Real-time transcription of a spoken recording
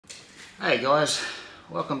Hey guys,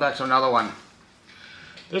 welcome back to another one.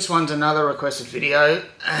 This one's another requested video.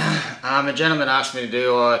 A gentleman asked me to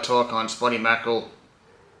do a talk on spotty mackerel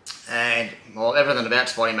and, well, everything about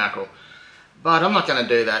spotty mackerel. But I'm not going to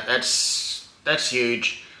do that. That's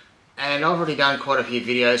huge. And I've already done quite a few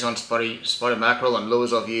videos on spotted mackerel and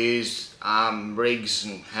lures I've used, rigs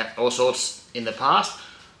and all sorts in the past.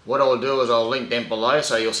 What I'll do is I'll link them below,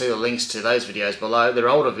 so you'll see the links to those videos below. They're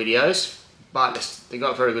older videos, but they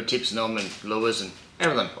got very good tips in them and lures and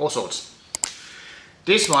everything, all sorts.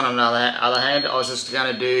 This one, on the other hand, I was just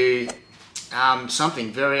going to do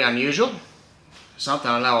something very unusual,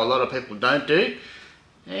 something I know a lot of people don't do,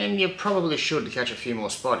 and you probably should to catch a few more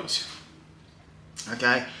spotties.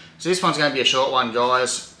 Okay, so this one's going to be a short one,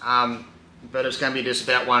 guys, but it's going to be just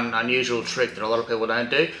about one unusual trick that a lot of people don't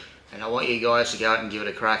do, and I want you guys to go out and give it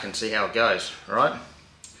a crack and see how it goes, alright?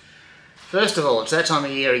 First of all, it's that time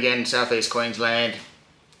of year again in southeast Queensland.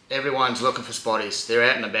 Everyone's looking for spotties. They're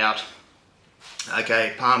out and about.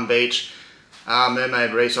 Okay, Palm Beach,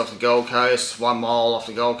 Mermaid Reef off the Gold Coast, 1 mile off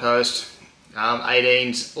the Gold Coast,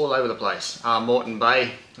 18s all over the place. Moreton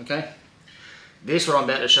Bay, okay? This, what I'm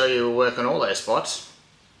about to show you, will work on all those spots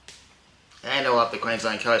and all up the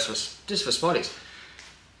Queensland coast just for spotties.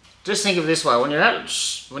 Just think of it this way: when you're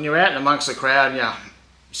out and amongst the crowd, and you're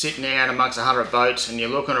sitting there amongst 100 boats, and you're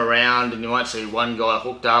looking around, and you might see one guy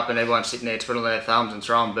hooked up, and everyone's sitting there twiddling their thumbs and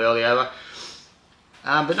throwing burley over,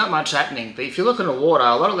 but not much happening. But if you look in the water,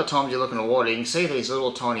 a lot of the times you look in the water, you can see these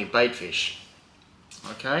little tiny baitfish.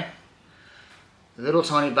 Okay, the little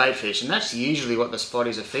tiny baitfish, and that's usually what the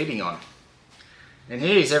spotties are feeding on. And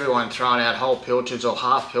here's everyone throwing out whole pilchards or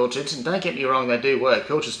half pilchards, and don't get me wrong, they do work.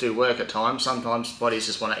 Pilchards do work at times. Sometimes spotties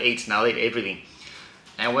just want to eat, and they'll eat everything.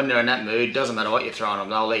 And when they're in that mood, doesn't matter what you're throwing them,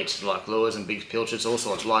 they'll eat, like lures and big pilchards, all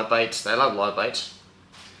sorts, live baits. They love live baits.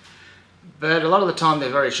 But a lot of the time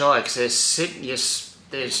they're very shy, because they're sitting,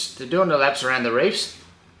 they're doing the laps around the reefs,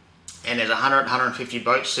 and there's 100, 150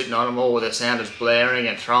 boats sitting on them all with their sounders blaring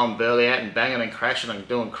and throwing burley out and banging and crashing and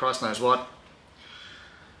doing Christ knows what.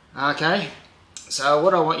 Okay, so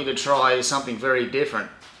what I want you to try is something very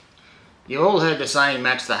different. You all heard the saying,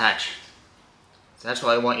 match the hatch. So that's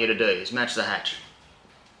what I want you to do, is match the hatch.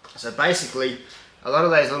 So basically, a lot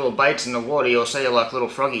of those little baits in the water, you'll see are like little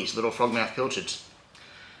froggies, little frogmouth pilchards.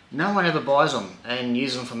 No one ever buys them and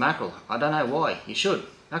uses them for mackerel. I don't know why. You should.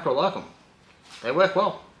 Mackerel like them. They work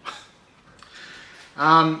well.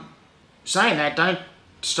 Saying that, don't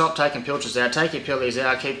stop taking pilchards out. Take your pillies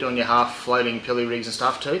out. Keep doing your half floating pilly rigs and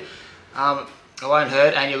stuff too. It won't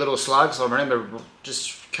hurt. And your little slugs. I remember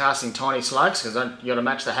just casting tiny slugs, because you got to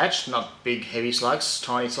match the hatch. Not big heavy slugs,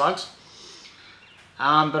 tiny slugs.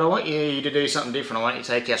 But I want you to do something different. I want you to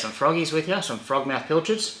take out some froggies with you, some frogmouth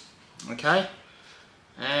pilchards, okay?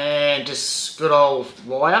 And just good old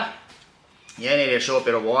wire. You need a short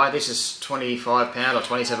bit of wire. This is 25 pound or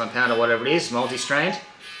 27 pound or whatever it is, multi-strand.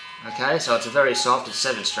 Okay, so it's very soft, it's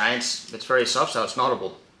 7 strands. It's very soft, so it's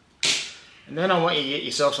knottable. And then I want you to get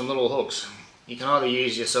yourself some little hooks. You can either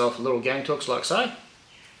use yourself little gang hooks like so.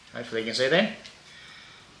 Hopefully you can see them.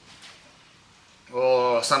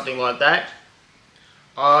 Or something like that.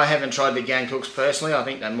 I haven't tried the gang hooks personally. I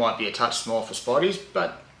think they might be a touch small for spotties,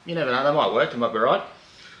 but you never know, they might work, they might be right.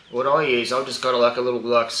 What I use, I've just got like a little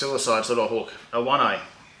silicides little hook, a 1A.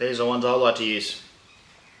 These are the ones I like to use.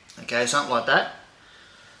 Okay, something like that.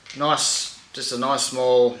 Nice, just a nice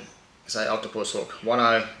small, say, octopus hook.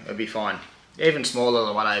 1A would be fine. Even smaller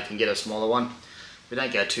than 1A if you can get a smaller one, but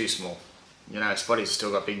don't go too small. You know, spotties have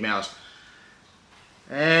still got big mouths.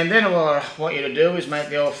 And then what I want you to do is make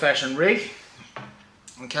the old-fashioned rig.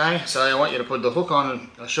 Okay, so I want you to put the hook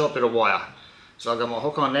on a short bit of wire. So I've got my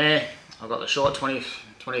hook on there, I've got the short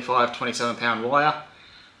 25, 27 pound wire,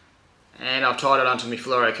 and I've tied it onto my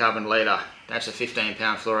fluorocarbon leader. That's a 15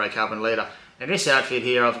 pound fluorocarbon leader. And this outfit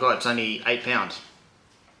here I've got, it's only 8 pounds.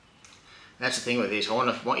 That's the thing with this, I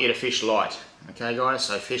want you to fish light. Okay guys,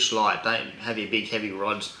 so fish light, don't have your big heavy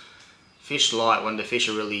rods. Fish light when the fish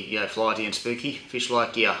are really flighty and spooky. Fish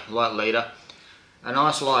light gear, light leader. A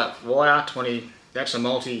nice light wire, that's a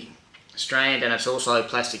multi-strand, and it's also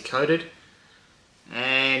plastic coated.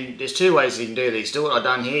 And there's 2 ways you can do these. Do what I've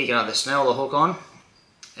done here. You can either snell the hook on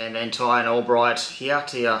and then tie an Albright here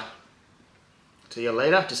to your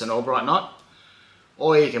leader, just an Albright knot.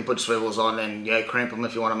 Or you can put swivels on and crimp them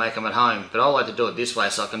if you want to make them at home. But I like to do it this way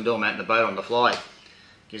so I can do them out in the boat on the fly.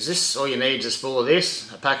 Because this, all you need is a spool of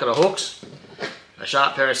this, a packet of hooks, a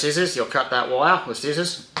sharp pair of scissors. You'll cut that wire with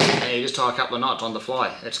scissors, and you just tie a couple of knots on the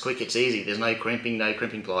fly. It's quick, it's easy. There's no crimping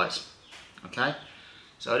pliers. Okay,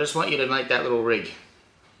 so I just want you to make that little rig.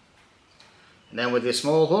 And then with your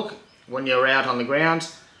small hook, when you're out on the ground,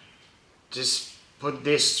 just put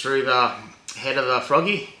this through the head of the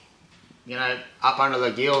froggy, you know, up under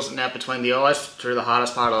the gills and out between the eyes, through the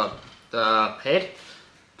hardest part of the head,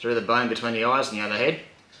 through the bone between the eyes and the other head,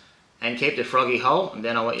 and keep the froggy whole. And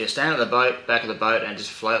then I want you to stand at the boat, back of the boat, and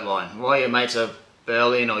just float line. While your mates are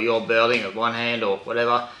burling, or you're burling with one hand or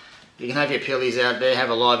whatever, you can have your pillies out there, have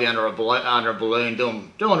a livey under a balloon,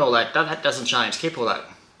 doing all that. That doesn't change, keep all that,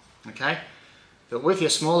 okay? But with your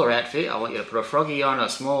smaller outfit, I want you to put a froggy on a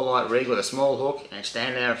small light rig with a small hook and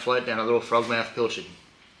stand there and float down a little frogmouth pilchard,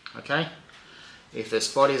 okay? If the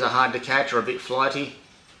spotties are hard to catch or a bit flighty,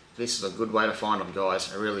 this is a good way to find them,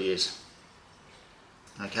 guys, it really is.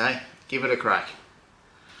 Okay, give it a crack.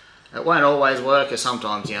 It won't always work, because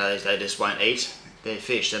sometimes, you know, they just won't eat. They're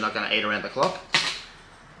fish, they're not going to eat around the clock.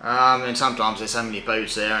 And sometimes there's so many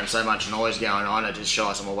boats there and so much noise going on, it just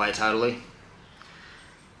shies them away totally.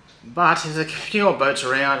 But there's a few boats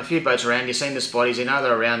around, you've seen the spotties, you know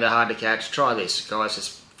they're around, they're hard to catch. Try this, guys,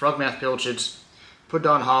 just frogmouth pilchards, put it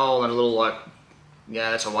on hole and a little, like,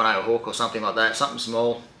 yeah, that's a 1/0 hook or something like that, something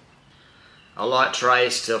small. A light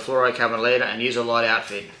trace to a fluorocarbon leader, and use a light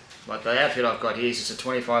outfit. Like the outfit I've got here is just a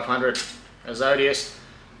 2500 Azodius,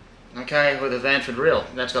 okay, with a Vanford reel.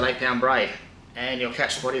 That's got 8-pound braid, and you'll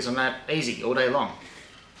catch spotties on that easy all day long.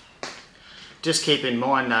 Just keep in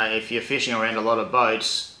mind though, if you're fishing around a lot of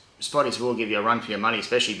boats, spotties will give you a run for your money,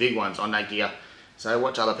 especially big ones on that gear. So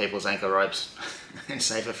watch other people's anchor ropes and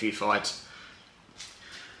save a few fights.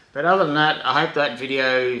 But other than that, I hope that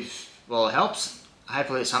video, well, helps.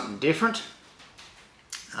 Hopefully it's something different.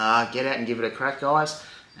 Get out and give it a crack, guys.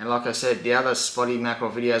 And like I said, the other spotty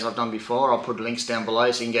mackerel videos I've done before, I'll put links down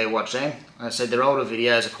below so you can go watch them. Like I said, they're older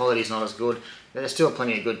videos, the quality's not as good, but there's still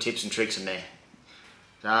plenty of good tips and tricks in there.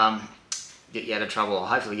 Get you out of trouble,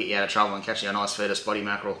 hopefully get you out of trouble and catch you a nice feed of spotty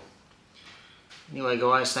mackerel. Anyway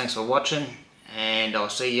guys, thanks for watching, and I'll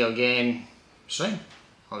see you again soon.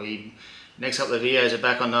 Next couple of videos are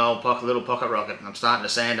back on the old little pocket rocket. I'm starting to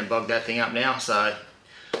sand and bog that thing up now, so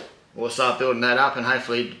we'll start building that up, and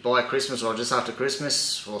hopefully by Christmas or just after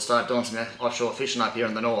Christmas we'll start doing some offshore fishing up here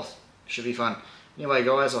in the north. Should be fun. Anyway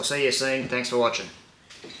guys, I'll see you soon. Thanks for watching.